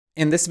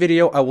In this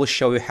video, I will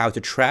show you how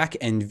to track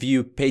and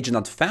view page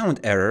not found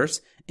errors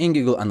in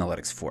Google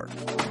Analytics 4.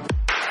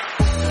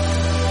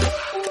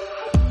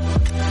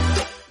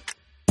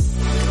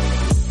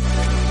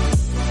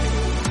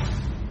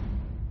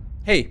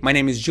 Hey, my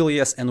name is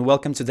Julius and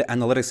welcome to the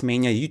Analytics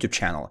Mania YouTube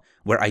channel,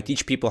 where I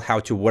teach people how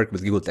to work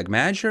with Google Tag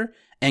Manager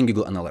and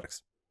Google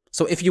Analytics.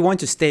 So if you want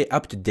to stay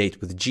up to date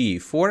with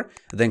GE4,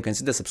 then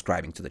consider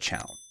subscribing to the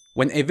channel.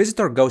 When a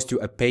visitor goes to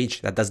a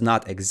page that does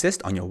not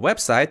exist on your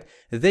website,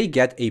 they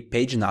get a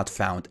page not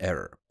found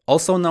error,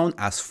 also known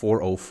as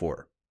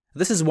 404.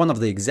 This is one of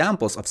the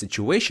examples of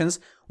situations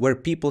where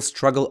people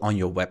struggle on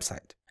your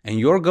website. And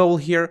your goal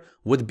here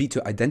would be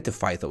to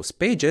identify those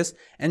pages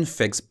and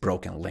fix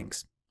broken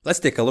links. Let's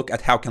take a look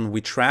at how can we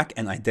track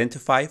and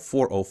identify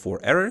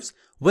 404 errors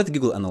with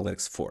Google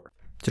Analytics 4.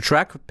 To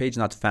track page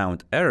not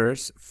found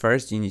errors,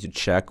 first you need to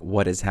check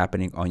what is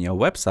happening on your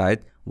website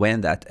when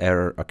that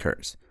error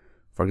occurs.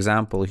 For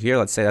example, here,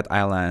 let's say that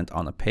I land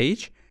on a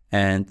page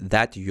and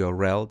that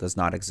URL does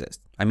not exist.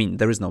 I mean,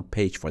 there is no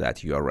page for that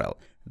URL.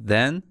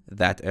 Then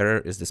that error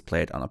is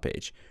displayed on a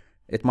page.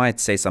 It might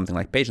say something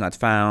like page not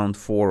found,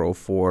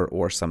 404,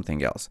 or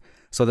something else.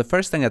 So the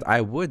first thing that I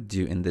would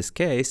do in this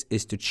case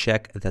is to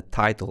check the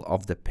title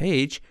of the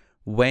page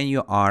when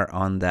you are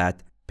on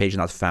that page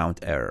not found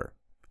error.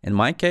 In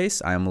my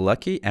case, I am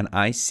lucky and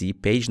I see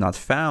page not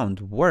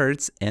found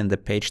words in the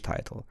page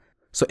title.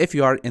 So if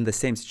you are in the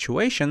same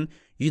situation,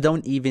 you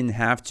don't even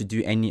have to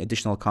do any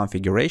additional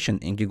configuration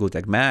in Google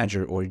Tag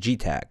Manager or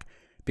G-Tag,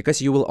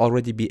 because you will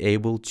already be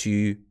able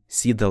to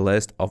see the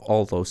list of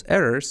all those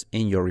errors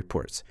in your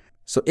reports.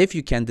 So if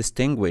you can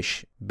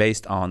distinguish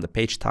based on the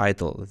page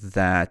title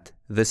that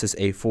this is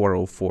a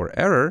 404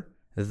 error,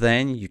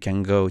 then you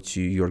can go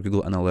to your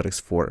Google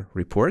Analytics 4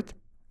 report,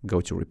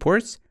 go to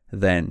reports,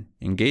 then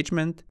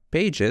engagement,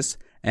 pages,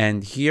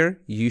 and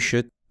here you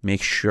should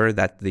make sure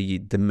that the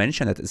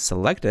dimension that is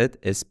selected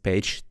is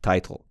page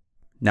title.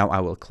 Now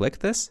I will click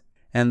this,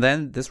 and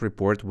then this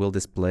report will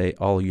display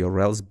all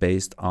URLs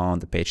based on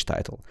the page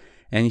title.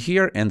 And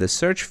here in the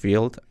search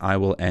field, I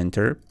will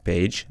enter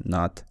page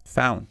not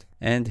found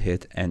and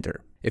hit enter.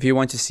 If you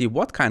want to see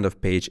what kind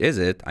of page is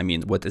it, I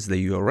mean, what is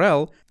the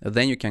URL,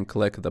 then you can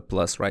click the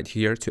plus right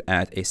here to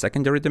add a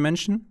secondary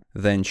dimension,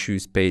 then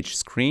choose page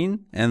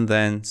screen, and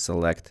then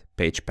select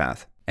page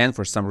path. And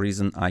for some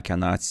reason, I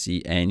cannot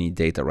see any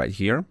data right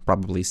here,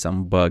 probably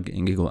some bug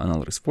in Google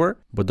Analytics 4,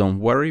 but don't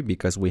worry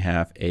because we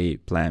have a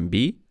plan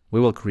B. We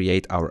will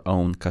create our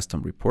own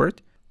custom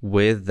report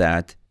with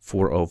that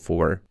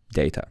 404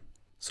 data.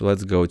 So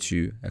let's go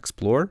to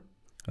Explore,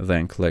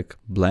 then click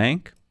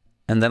blank,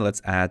 and then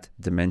let's add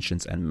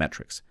dimensions and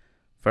metrics.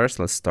 First,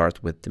 let's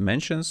start with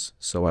dimensions.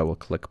 So I will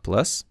click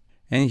plus,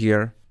 and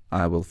here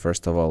I will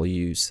first of all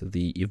use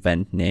the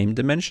event name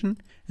dimension,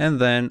 and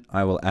then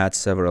I will add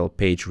several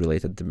page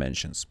related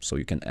dimensions. So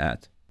you can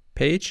add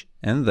page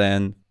and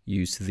then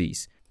use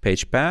these: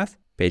 page path,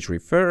 page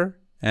refer,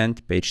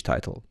 and page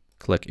title.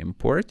 Click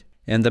import.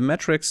 In the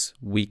metrics,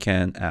 we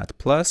can add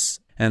plus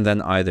and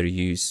then either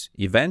use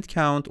event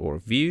count or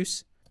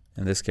views.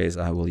 In this case,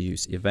 I will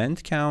use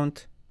event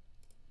count.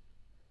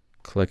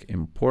 Click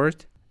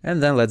import.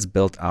 And then let's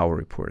build our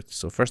report.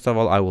 So first of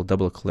all, I will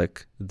double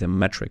click the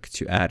metric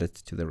to add it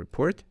to the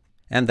report.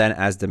 And then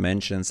as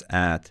dimensions,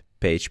 add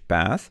page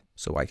path.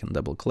 So I can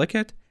double click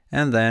it.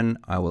 And then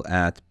I will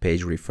add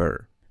page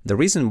refer. The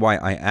reason why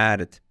I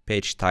added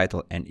page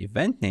title and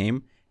event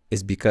name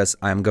is because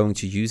I'm going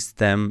to use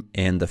them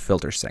in the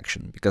filter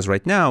section. Because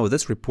right now,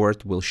 this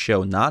report will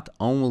show not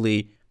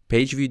only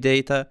page view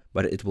data,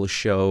 but it will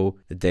show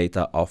the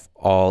data of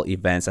all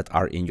events that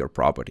are in your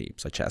property,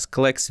 such as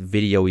clicks,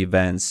 video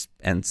events,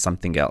 and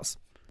something else.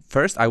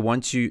 First, I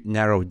want to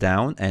narrow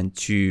down and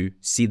to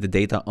see the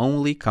data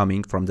only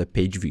coming from the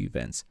page view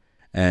events.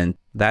 And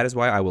that is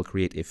why I will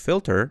create a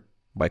filter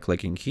by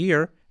clicking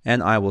here,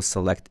 and I will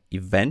select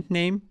event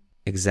name,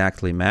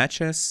 exactly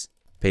matches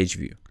page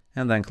view,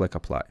 and then click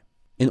apply.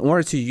 In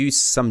order to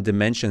use some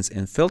dimensions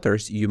in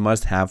filters, you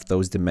must have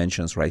those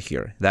dimensions right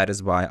here. That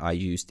is why I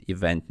used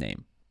event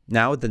name.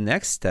 Now, the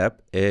next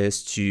step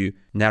is to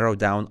narrow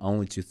down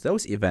only to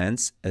those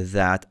events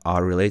that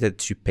are related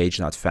to page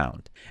not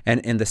found. And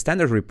in the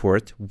standard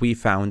report, we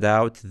found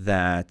out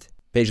that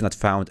page not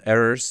found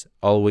errors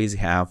always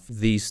have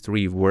these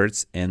three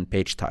words in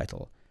page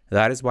title.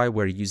 That is why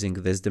we're using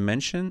this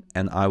dimension,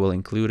 and I will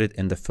include it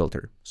in the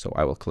filter. So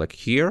I will click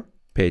here,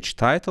 page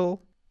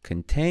title,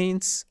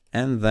 contains,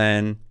 and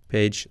then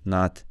page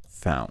not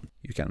found.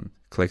 You can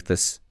click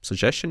this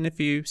suggestion if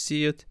you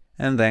see it,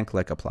 and then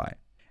click apply.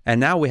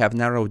 And now we have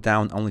narrowed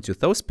down only to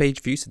those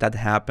page views that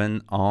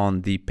happen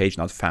on the page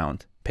not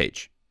found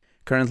page.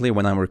 Currently,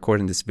 when I'm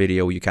recording this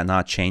video, you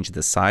cannot change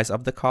the size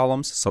of the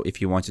columns. So if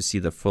you want to see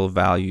the full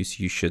values,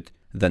 you should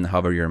then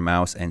hover your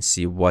mouse and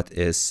see what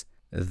is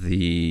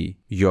the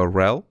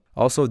URL.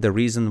 Also, the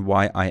reason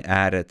why I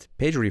added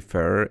page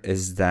refer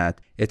is that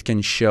it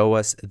can show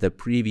us the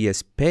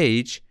previous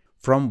page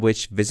from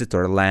which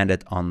visitor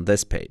landed on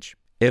this page.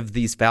 If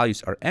these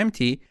values are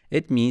empty,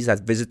 it means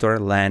that visitor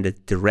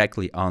landed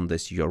directly on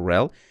this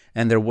URL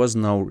and there was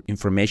no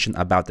information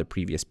about the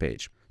previous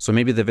page. So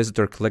maybe the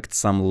visitor clicked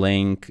some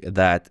link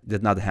that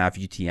did not have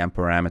UTM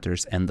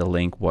parameters and the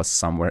link was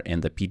somewhere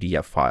in the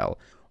PDF file,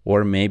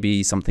 or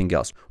maybe something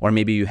else. Or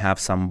maybe you have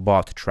some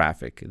bot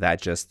traffic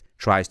that just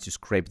tries to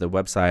scrape the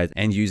website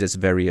and uses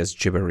various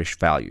gibberish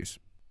values.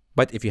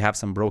 But if you have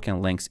some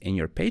broken links in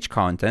your page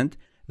content,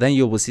 then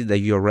you will see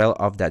the URL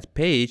of that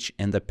page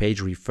in the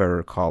page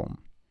referrer column.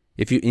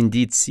 If you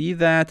indeed see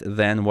that,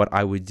 then what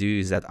I would do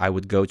is that I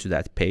would go to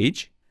that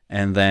page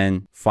and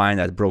then find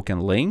that broken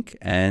link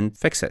and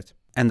fix it.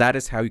 And that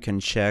is how you can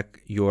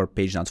check your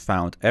page not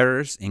found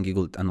errors in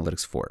Google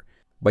Analytics 4.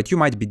 But you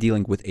might be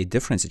dealing with a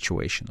different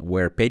situation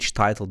where page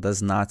title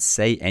does not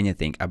say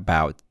anything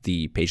about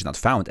the page not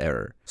found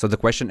error. So the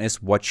question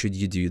is, what should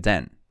you do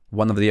then?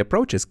 One of the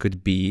approaches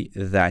could be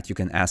that you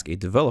can ask a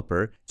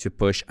developer to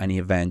push an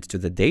event to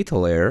the data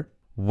layer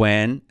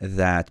when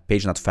that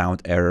page not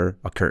found error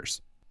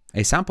occurs.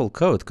 A sample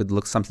code could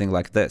look something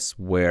like this,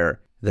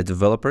 where the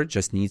developer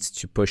just needs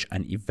to push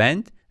an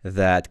event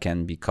that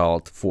can be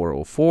called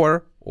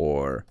 404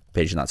 or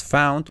page not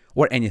found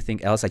or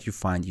anything else that you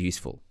find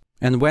useful.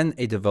 And when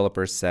a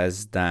developer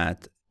says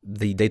that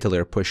the data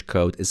layer push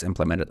code is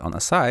implemented on a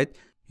site,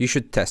 you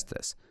should test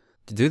this.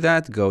 To do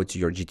that, go to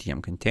your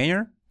GTM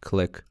container,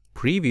 click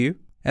preview,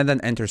 and then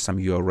enter some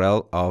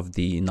URL of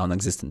the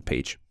non-existent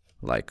page,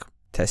 like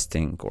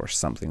testing or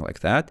something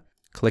like that.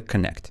 Click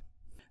connect.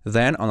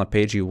 Then on a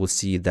page, you will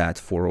see that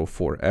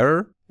 404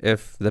 error,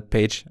 if the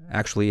page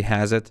actually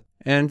has it.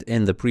 And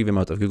in the preview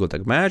mode of Google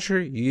Tag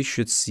Manager, you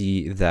should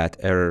see that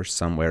error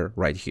somewhere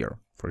right here.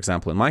 For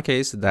example, in my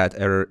case, that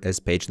error is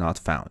page not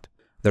found.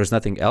 There's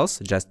nothing else,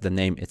 just the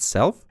name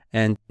itself.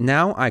 And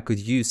now I could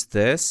use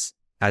this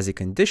as a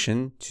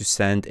condition to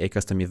send a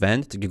custom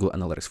event to Google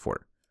Analytics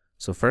 4.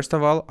 So first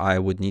of all, I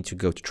would need to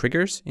go to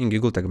triggers in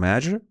Google Tag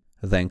Manager,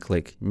 then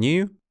click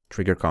new,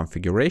 trigger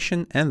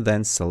configuration, and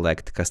then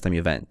select custom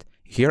event.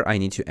 Here I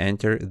need to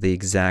enter the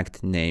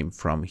exact name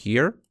from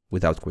here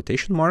without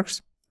quotation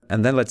marks.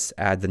 And then let's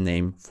add the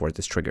name for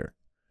this trigger.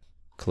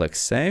 Click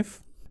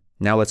save.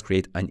 Now let's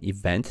create an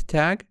event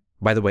tag.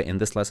 By the way, in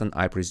this lesson,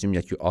 I presume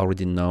that you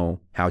already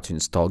know how to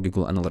install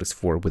Google Analytics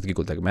 4 with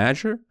Google Tag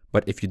Manager.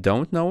 But if you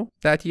don't know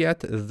that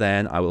yet,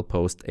 then I will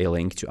post a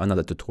link to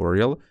another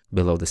tutorial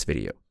below this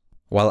video.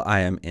 While I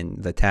am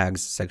in the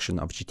tags section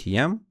of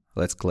GTM,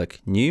 let's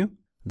click new,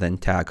 then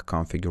tag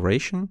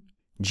configuration,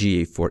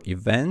 GA4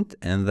 event,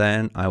 and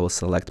then I will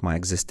select my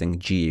existing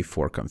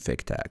GA4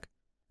 config tag.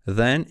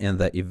 Then in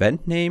the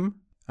event name,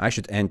 I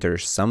should enter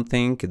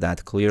something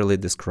that clearly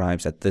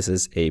describes that this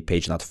is a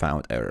page not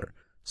found error.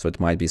 So it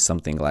might be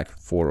something like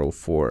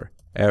 404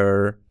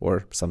 error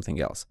or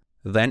something else.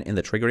 Then in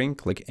the triggering,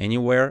 click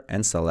anywhere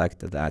and select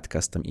that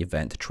custom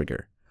event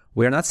trigger.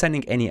 We are not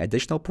sending any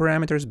additional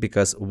parameters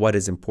because what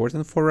is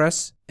important for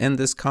us in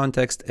this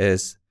context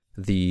is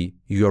the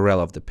URL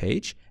of the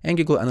page, and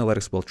Google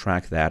Analytics will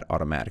track that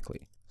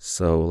automatically.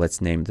 So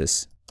let's name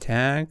this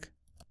tag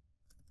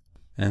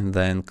and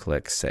then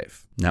click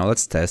save. Now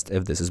let's test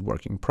if this is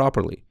working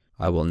properly.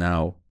 I will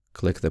now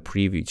click the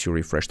preview to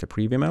refresh the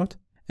preview mode.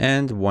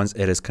 And once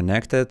it is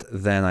connected,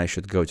 then I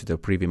should go to the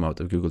preview mode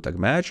of Google Tag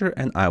Manager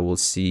and I will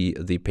see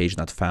the page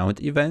not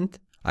found event.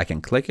 I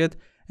can click it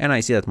and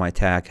I see that my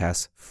tag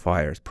has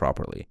fired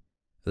properly.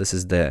 This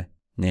is the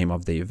name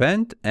of the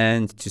event,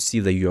 and to see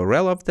the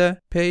URL of the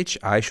page,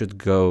 I should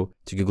go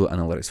to Google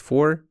Analytics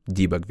 4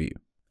 debug view.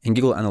 In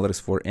Google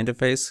Analytics 4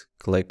 interface,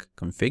 click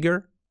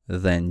configure,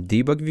 then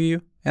debug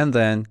view, and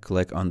then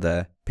click on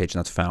the page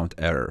not found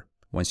error.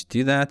 Once you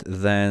do that,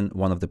 then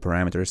one of the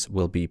parameters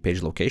will be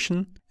page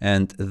location,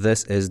 and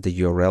this is the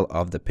URL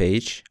of the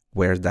page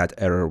where that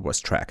error was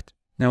tracked.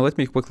 Now let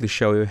me quickly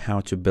show you how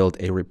to build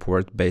a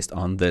report based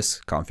on this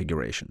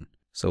configuration.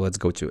 So let's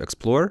go to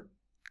Explore,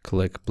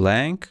 click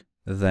blank,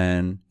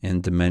 then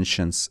in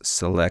dimensions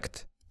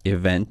select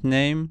event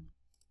name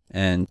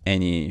and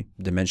any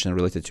dimension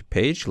related to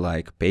page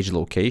like page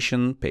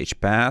location, page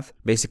path,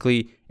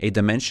 basically a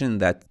dimension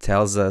that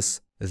tells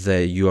us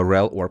the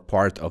URL or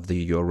part of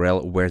the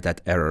URL where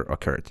that error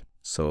occurred.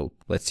 So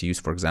let's use,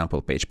 for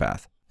example, page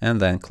path,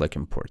 and then click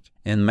import.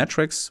 In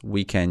metrics,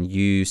 we can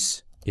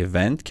use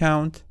event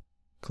count,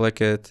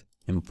 click it,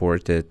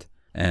 import it,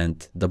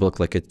 and double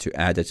click it to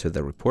add it to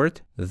the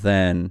report.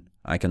 Then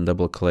I can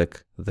double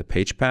click the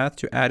page path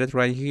to add it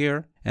right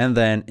here. And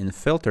then in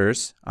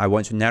filters, I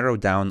want to narrow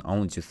down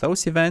only to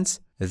those events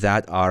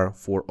that are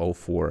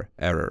 404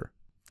 error,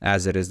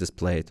 as it is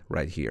displayed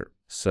right here.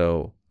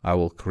 So I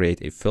will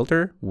create a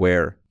filter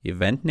where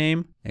event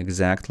name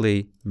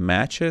exactly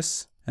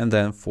matches and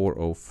then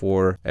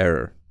 404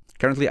 error.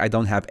 Currently, I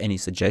don't have any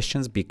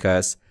suggestions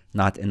because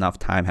not enough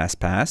time has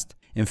passed.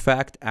 In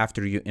fact,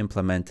 after you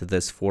implement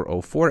this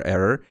 404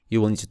 error, you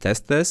will need to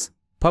test this,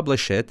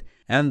 publish it,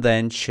 and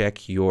then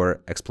check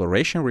your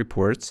exploration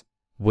reports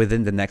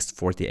within the next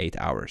 48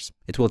 hours.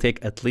 It will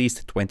take at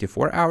least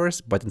 24 hours,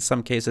 but in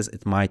some cases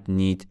it might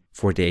need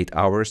 48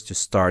 hours to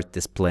start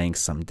displaying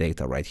some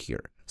data right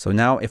here. So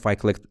now if I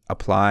click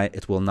apply,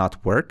 it will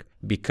not work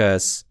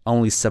because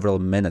only several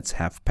minutes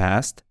have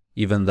passed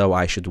even though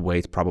I should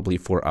wait probably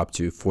for up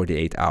to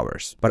 48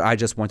 hours. But I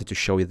just wanted to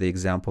show you the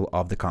example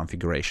of the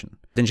configuration.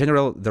 In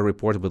general, the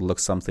report would look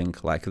something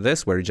like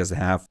this, where you just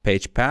have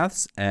page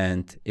paths,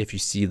 and if you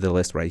see the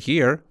list right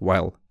here,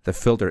 while the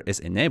filter is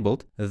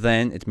enabled,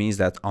 then it means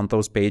that on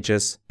those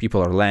pages,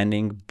 people are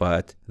landing,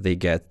 but they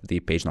get the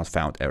page not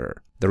found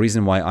error. The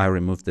reason why I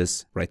removed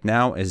this right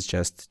now is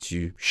just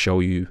to show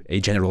you a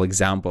general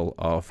example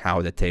of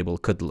how the table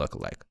could look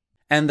like.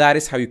 And that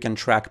is how you can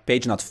track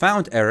page not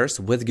found errors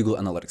with Google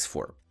Analytics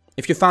 4.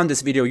 If you found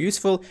this video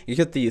useful, you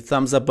hit the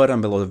thumbs up button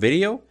below the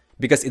video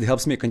because it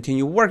helps me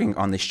continue working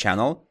on this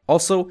channel.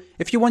 Also,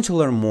 if you want to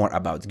learn more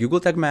about Google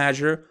Tag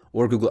Manager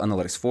or Google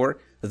Analytics 4,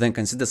 then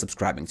consider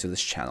subscribing to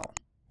this channel.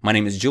 My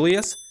name is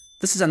Julius,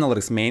 this is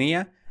Analytics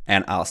Mania,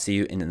 and I'll see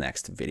you in the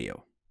next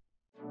video.